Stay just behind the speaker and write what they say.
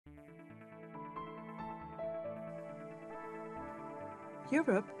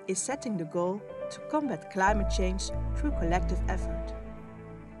Europe is setting the goal to combat climate change through collective effort.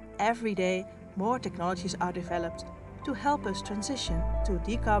 Every day, more technologies are developed to help us transition to a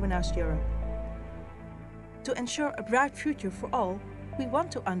decarbonized Europe. To ensure a bright future for all, we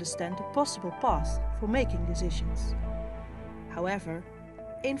want to understand the possible paths for making decisions. However,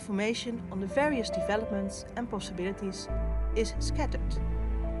 information on the various developments and possibilities is scattered.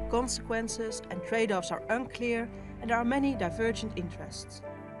 Consequences and trade-offs are unclear and there are many divergent interests.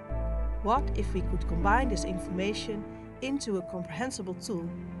 What if we could combine this information into a comprehensible tool,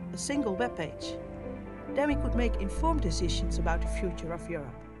 a single web page? Then we could make informed decisions about the future of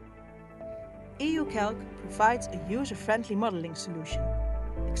Europe. EUCalc provides a user-friendly modeling solution,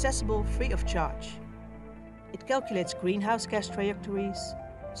 accessible free of charge. It calculates greenhouse gas trajectories,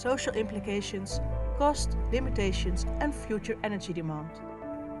 social implications, cost, limitations and future energy demand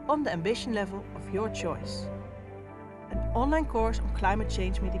on the ambition level of your choice. An online course on climate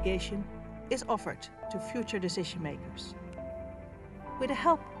change mitigation is offered to future decision makers. With the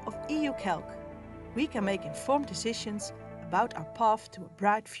help of EUCalc, we can make informed decisions about our path to a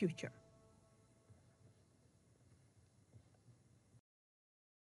bright future.